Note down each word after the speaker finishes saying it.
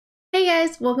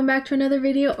Guys, welcome back to another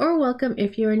video, or welcome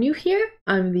if you are new here.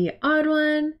 I'm the odd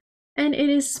one, and it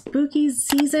is spooky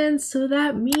season, so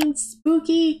that means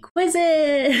spooky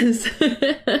quizzes.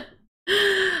 If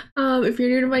you're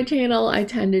new to my channel, I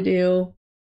tend to do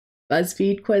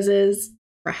BuzzFeed quizzes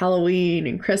for Halloween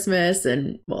and Christmas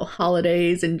and, well,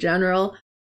 holidays in general.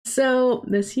 So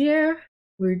this year,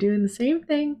 we're doing the same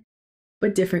thing,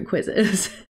 but different quizzes,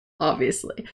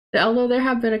 obviously. Although there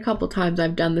have been a couple times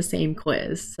I've done the same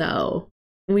quiz, so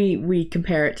we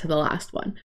compare it to the last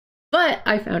one. But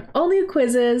I found all new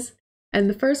quizzes, and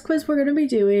the first quiz we're going to be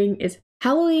doing is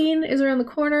Halloween is around the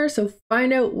corner, so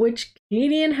find out which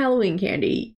Canadian Halloween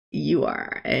candy you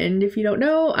are. And if you don't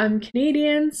know, I'm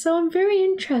Canadian, so I'm very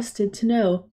interested to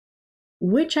know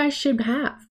which I should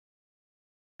have.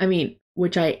 I mean,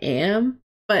 which I am,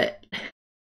 but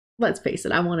let's face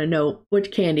it, I want to know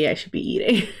which candy I should be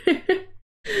eating.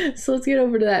 So let's get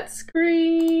over to that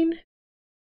screen.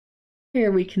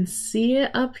 Here we can see it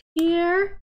up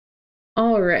here.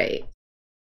 All right.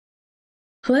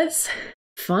 Let's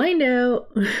find out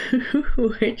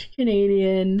which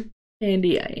Canadian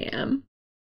candy I am.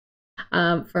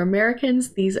 For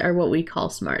Americans, these are what we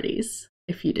call Smarties,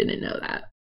 if you didn't know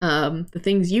that. The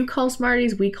things you call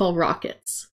Smarties, we call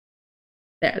Rockets.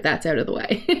 There, that's out of the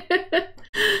way.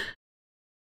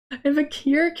 If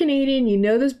you're Canadian, you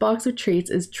know this box of treats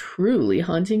is truly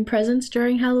haunting presents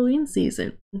during Halloween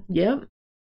season. Yep.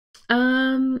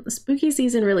 Spooky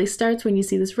season really starts when you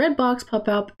see this red box pop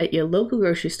up at your local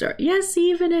grocery store. Yes,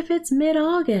 even if it's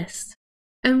mid-August.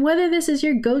 And whether this is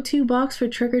your go-to box for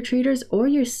trick-or-treaters or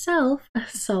yourself,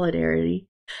 solidarity,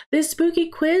 this spooky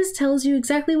quiz tells you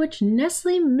exactly which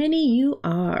Nestle Mini you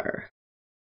are.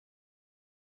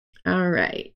 All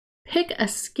right. Pick a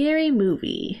scary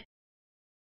movie.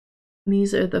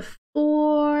 These are the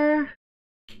four.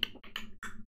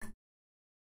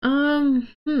 I'm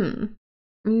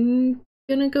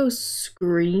gonna go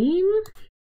Scream.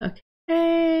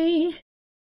 Okay.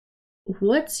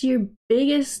 What's your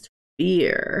biggest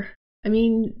fear? I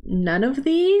mean, none of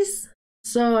these.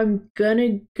 So I'm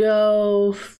gonna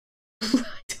go. I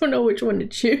don't know which one to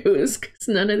choose because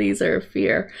none of these are a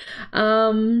fear.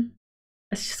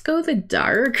 Let's just go with the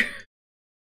dark.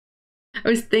 I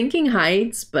was thinking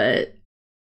heights, but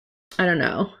I don't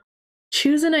know.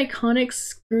 Choose an iconic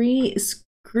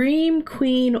scream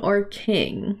queen or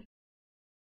king.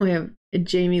 We have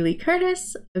Jamie Lee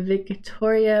Curtis,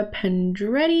 Victoria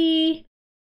Pedretti,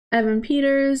 Evan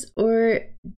Peters, or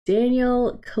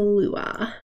Daniel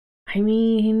Kaluuya. I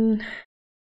mean,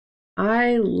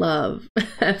 I love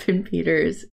Evan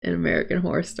Peters in American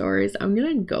Horror Stories. I'm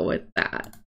gonna go with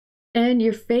that. And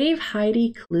your fave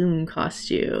Heidi Klum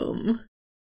costume.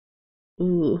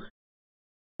 Ooh.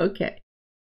 Okay.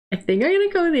 I think I'm gonna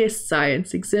go with the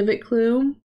science exhibit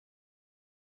Klum.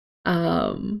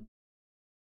 Cause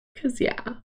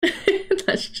yeah.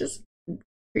 That's just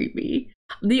creepy.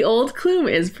 The old Klum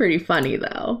is pretty funny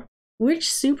though. Which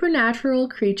supernatural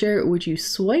creature would you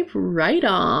swipe right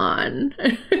on?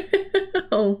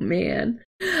 Oh man.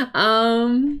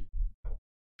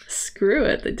 Screw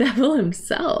it, the devil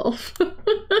himself.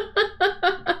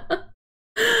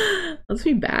 Let's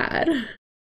be bad.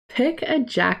 Pick a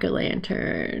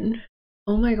jack-o'-lantern.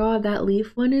 Oh my god, that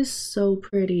leaf one is so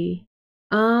pretty.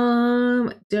 Do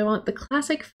I want the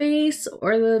classic face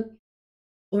or the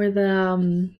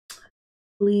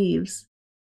leaves?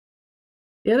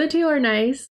 The other two are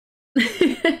nice. I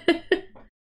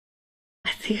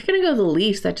think I'm gonna go the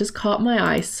leaves. That just caught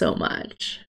my eye so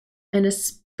much. And a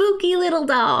spooky little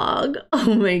dog.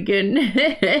 Oh my goodness.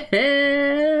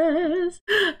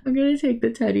 I'm gonna take the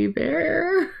teddy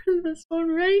bear. This one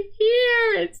right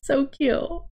here. It's so cute.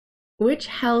 Which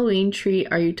Halloween treat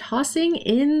are you tossing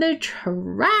in the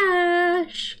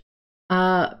trash?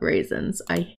 Raisins.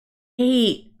 I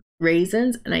hate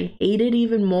raisins, and I hate it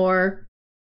even more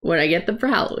when I get them for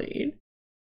Halloween.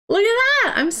 Look at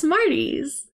that! I'm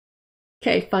Smarties.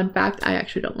 Okay, fun fact, I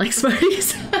actually don't like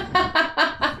Smarties.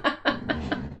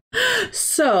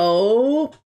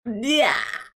 So, yeah.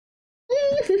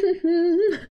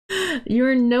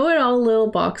 You're a know-it-all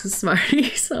little box of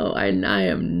Smarties, so I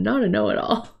am not a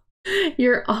know-it-all.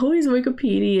 You're always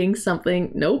Wikipediaing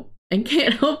something, nope, and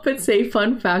can't help but say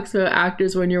fun facts about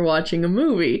actors when you're watching a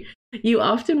movie. You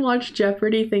often watch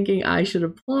Jeopardy thinking I should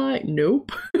apply,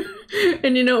 nope.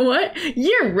 And you know what?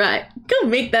 You're right. Go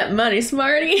make that money,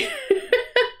 Smarty.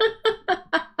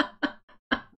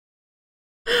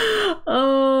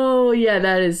 Oh yeah,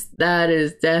 that is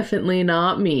definitely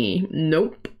not me.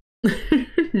 Nope.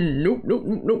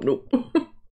 Nope.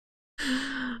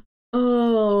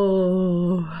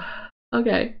 Oh,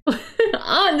 okay.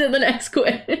 On to the next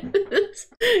quiz,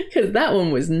 because because that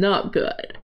one was not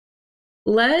good.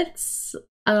 Let's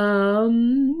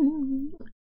do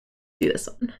this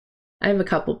one. I have a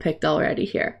couple picked already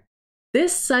here.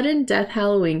 This sudden death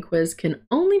Halloween quiz can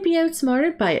only be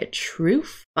outsmarted by a true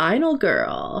final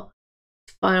girl.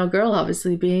 Final girl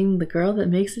obviously being the girl that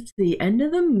makes it to the end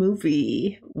of the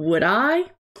movie. Would I?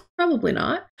 Probably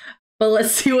not. But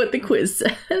let's see what the quiz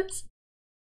says.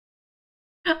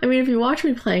 I mean, if you watch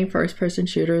me playing first-person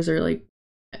shooters or like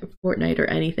Fortnite or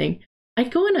anything, I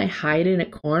go and I hide in a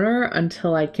corner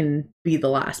until I can be the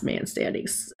last man standing.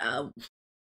 So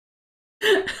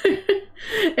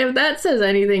if that says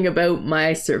anything about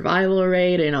my survival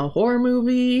rate in a horror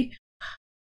movie,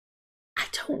 I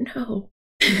don't know.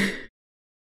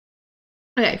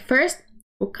 Okay, first,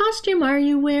 what costume are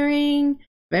you wearing?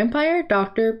 Vampire,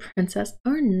 doctor, princess,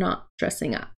 or not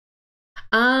dressing up?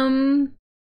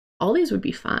 All these would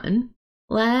be fun.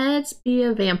 Let's be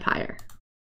a vampire.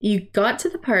 You got to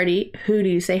the party. Who do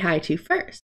you say hi to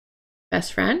first?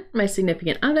 Best friend, my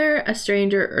significant other, a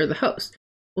stranger, or the host?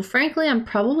 Well, frankly, I'm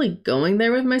probably going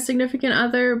there with my significant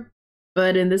other,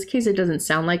 but in this case, it doesn't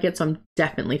sound like it, so I'm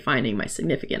definitely finding my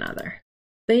significant other.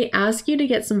 They ask you to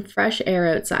get some fresh air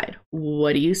outside.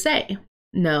 What do you say?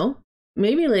 No.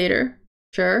 Maybe later.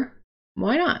 Sure.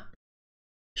 Why not?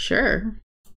 Sure.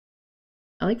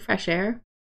 I like fresh air.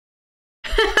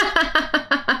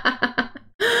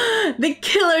 The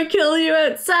killer killed you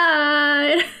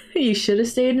outside. You should have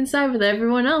stayed inside with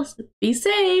everyone else. Be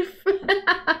safe.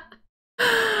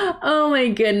 Oh my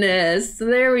goodness.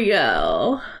 There we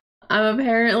go. I'm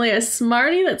apparently a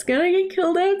smarty that's gonna get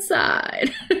killed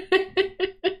outside.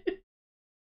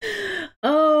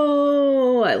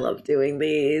 Oh, I love doing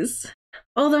these.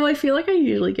 Although I feel like I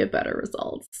usually get better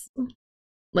results.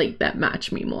 Like that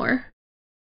match me more.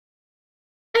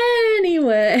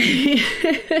 Anyway.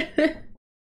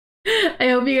 I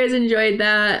hope you guys enjoyed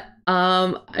that.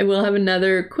 I will have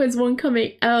another quiz one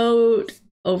coming out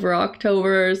over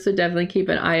October, so definitely keep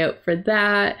an eye out for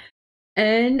that.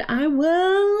 And I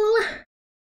will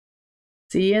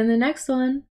see you in the next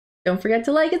one. Don't forget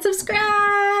to like and subscribe.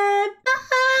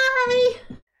 Bye!